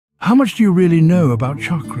how much do you really know about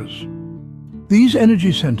chakras? These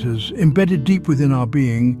energy centers, embedded deep within our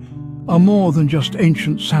being, are more than just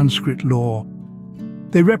ancient Sanskrit lore.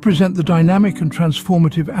 They represent the dynamic and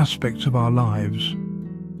transformative aspects of our lives.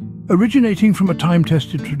 Originating from a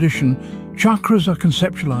time-tested tradition, chakras are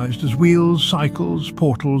conceptualized as wheels, cycles,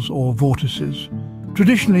 portals, or vortices.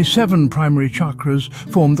 Traditionally, 7 primary chakras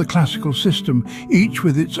form the classical system, each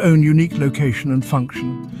with its own unique location and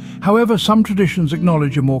function. However, some traditions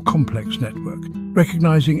acknowledge a more complex network,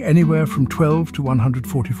 recognizing anywhere from 12 to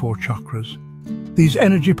 144 chakras. These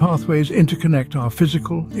energy pathways interconnect our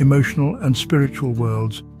physical, emotional, and spiritual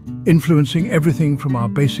worlds, influencing everything from our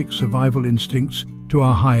basic survival instincts to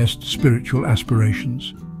our highest spiritual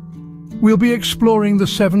aspirations. We'll be exploring the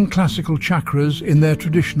 7 classical chakras in their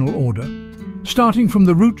traditional order, starting from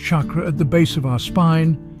the root chakra at the base of our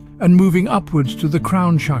spine and moving upwards to the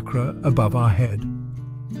crown chakra above our head.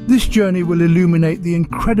 This journey will illuminate the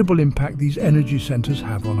incredible impact these energy centers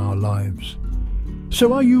have on our lives.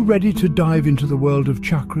 So are you ready to dive into the world of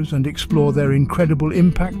chakras and explore their incredible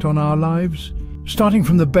impact on our lives? Starting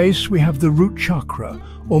from the base, we have the root chakra,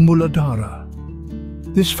 or Muladhara.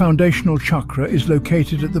 This foundational chakra is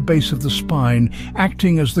located at the base of the spine,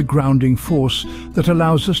 acting as the grounding force that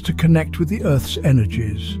allows us to connect with the Earth's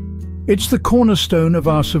energies. It's the cornerstone of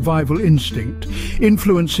our survival instinct,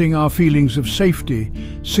 influencing our feelings of safety,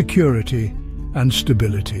 security, and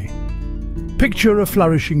stability. Picture a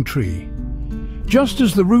flourishing tree. Just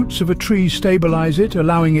as the roots of a tree stabilize it,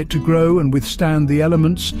 allowing it to grow and withstand the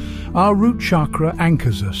elements, our root chakra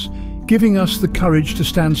anchors us, giving us the courage to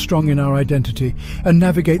stand strong in our identity and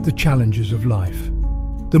navigate the challenges of life.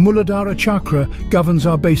 The Muladhara chakra governs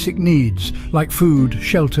our basic needs, like food,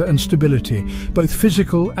 shelter, and stability, both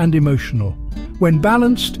physical and emotional. When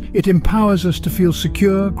balanced, it empowers us to feel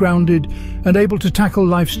secure, grounded, and able to tackle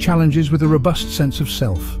life's challenges with a robust sense of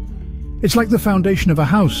self. It's like the foundation of a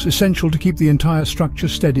house, essential to keep the entire structure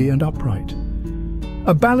steady and upright.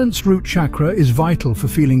 A balanced root chakra is vital for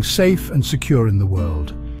feeling safe and secure in the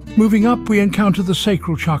world. Moving up, we encounter the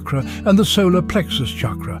Sacral chakra and the solar Plexus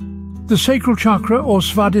chakra. The Sacral chakra, or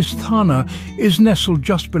Svadhisthana, is nestled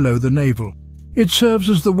just below the navel. It serves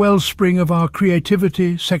as the wellspring of our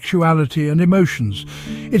creativity, sexuality, and emotions.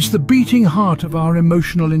 It's the beating heart of our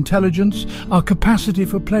emotional intelligence, our capacity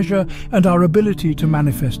for pleasure, and our ability to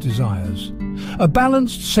manifest desires. A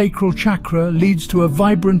balanced sacral chakra leads to a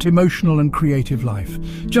vibrant emotional and creative life.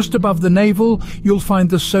 Just above the navel, you'll find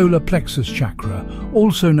the solar plexus chakra,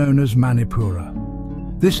 also known as Manipura.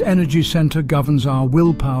 This energy center governs our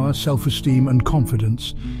willpower, self-esteem, and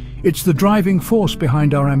confidence. It's the driving force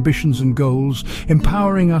behind our ambitions and goals,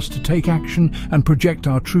 empowering us to take action and project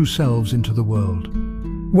our true selves into the world.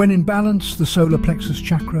 When in balance, the solar plexus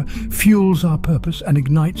chakra fuels our purpose and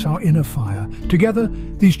ignites our inner fire. Together,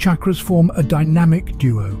 these chakras form a dynamic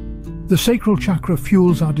duo. The sacral chakra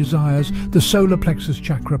fuels our desires, the solar plexus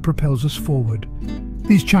chakra propels us forward.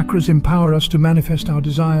 These chakras empower us to manifest our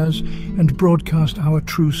desires and broadcast our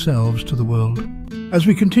true selves to the world. As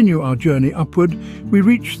we continue our journey upward, we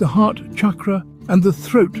reach the heart chakra and the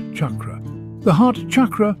throat chakra. The heart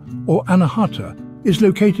chakra, or anahata, is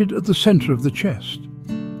located at the center of the chest.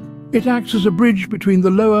 It acts as a bridge between the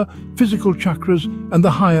lower physical chakras and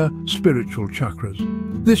the higher spiritual chakras.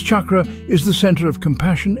 This chakra is the center of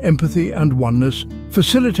compassion, empathy, and oneness,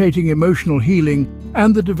 facilitating emotional healing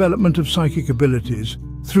and the development of psychic abilities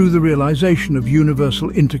through the realization of universal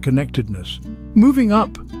interconnectedness. Moving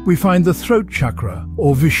up, we find the throat chakra,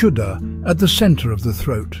 or Vishuddha, at the center of the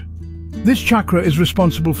throat. This chakra is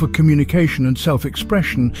responsible for communication and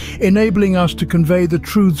self-expression, enabling us to convey the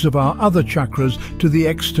truths of our other chakras to the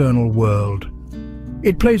external world.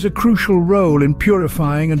 It plays a crucial role in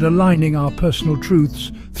purifying and aligning our personal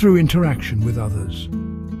truths through interaction with others.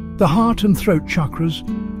 The heart and throat chakras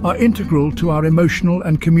are integral to our emotional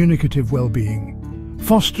and communicative well-being,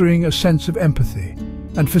 fostering a sense of empathy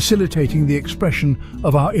and facilitating the expression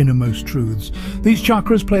of our innermost truths. These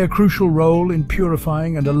chakras play a crucial role in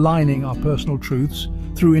purifying and aligning our personal truths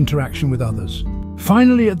through interaction with others.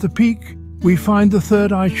 Finally, at the peak, we find the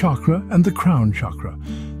third eye chakra and the crown chakra.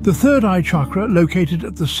 The third eye chakra, located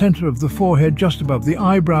at the center of the forehead just above the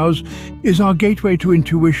eyebrows, is our gateway to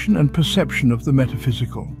intuition and perception of the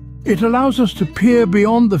metaphysical. It allows us to peer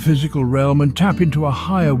beyond the physical realm and tap into a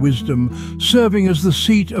higher wisdom, serving as the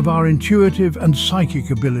seat of our intuitive and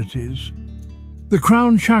psychic abilities. The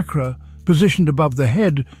crown chakra, positioned above the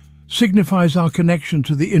head, signifies our connection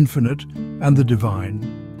to the infinite and the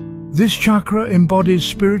divine. This chakra embodies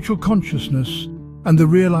spiritual consciousness and the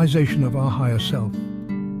realization of our higher self.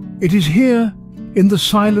 It is here, in the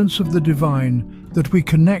silence of the divine, that we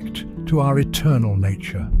connect to our eternal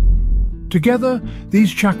nature. Together,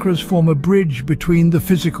 these chakras form a bridge between the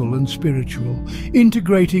physical and spiritual,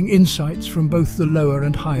 integrating insights from both the lower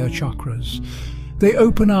and higher chakras. They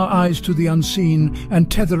open our eyes to the unseen and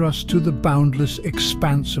tether us to the boundless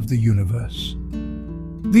expanse of the universe.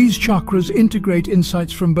 These chakras integrate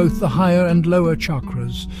insights from both the higher and lower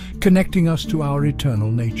chakras, connecting us to our eternal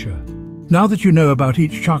nature. Now that you know about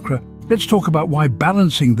each chakra, let's talk about why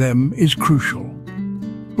balancing them is crucial.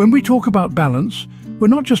 When we talk about balance, we're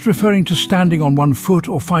not just referring to standing on one foot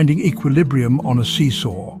or finding equilibrium on a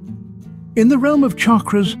seesaw. In the realm of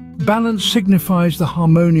chakras, balance signifies the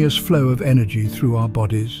harmonious flow of energy through our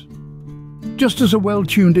bodies. Just as a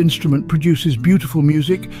well-tuned instrument produces beautiful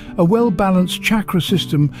music, a well-balanced chakra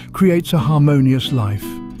system creates a harmonious life.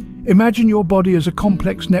 Imagine your body as a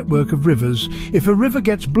complex network of rivers. If a river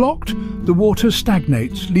gets blocked, the water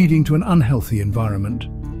stagnates, leading to an unhealthy environment.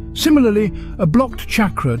 Similarly, a blocked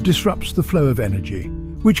chakra disrupts the flow of energy,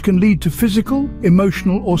 which can lead to physical,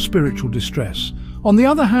 emotional, or spiritual distress. On the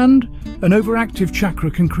other hand, an overactive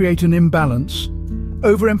chakra can create an imbalance,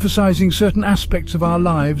 overemphasizing certain aspects of our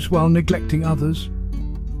lives while neglecting others.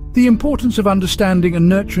 The importance of understanding and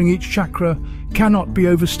nurturing each chakra cannot be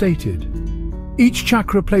overstated. Each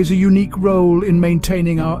chakra plays a unique role in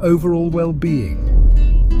maintaining our overall well-being.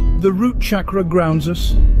 The root chakra grounds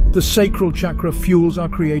us, the sacral chakra fuels our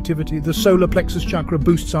creativity, the solar plexus chakra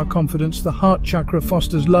boosts our confidence, the heart chakra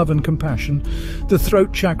fosters love and compassion, the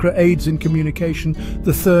throat chakra aids in communication,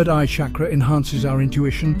 the third eye chakra enhances our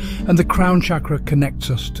intuition, and the crown chakra connects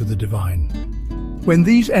us to the divine. When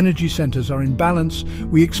these energy centers are in balance,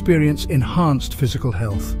 we experience enhanced physical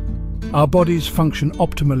health. Our bodies function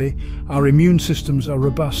optimally, our immune systems are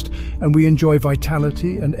robust, and we enjoy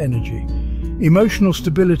vitality and energy. Emotional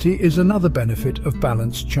stability is another benefit of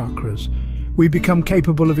balanced chakras. We become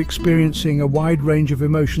capable of experiencing a wide range of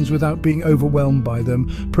emotions without being overwhelmed by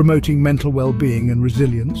them, promoting mental well-being and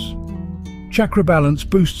resilience. Chakra balance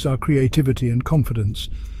boosts our creativity and confidence.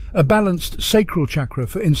 A balanced sacral chakra,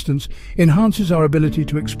 for instance, enhances our ability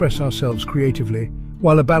to express ourselves creatively,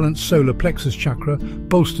 while a balanced solar plexus chakra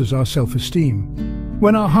bolsters our self-esteem.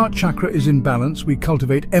 When our heart chakra is in balance, we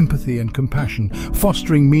cultivate empathy and compassion,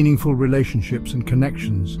 fostering meaningful relationships and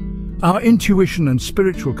connections. Our intuition and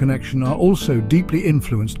spiritual connection are also deeply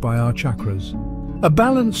influenced by our chakras. A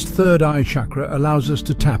balanced third eye chakra allows us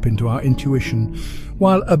to tap into our intuition,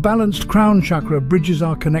 while a balanced crown chakra bridges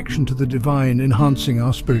our connection to the divine, enhancing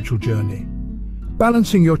our spiritual journey.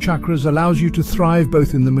 Balancing your chakras allows you to thrive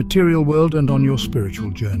both in the material world and on your spiritual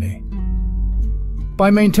journey. By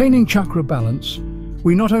maintaining chakra balance,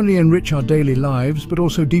 we not only enrich our daily lives, but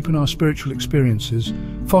also deepen our spiritual experiences,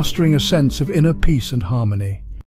 fostering a sense of inner peace and harmony.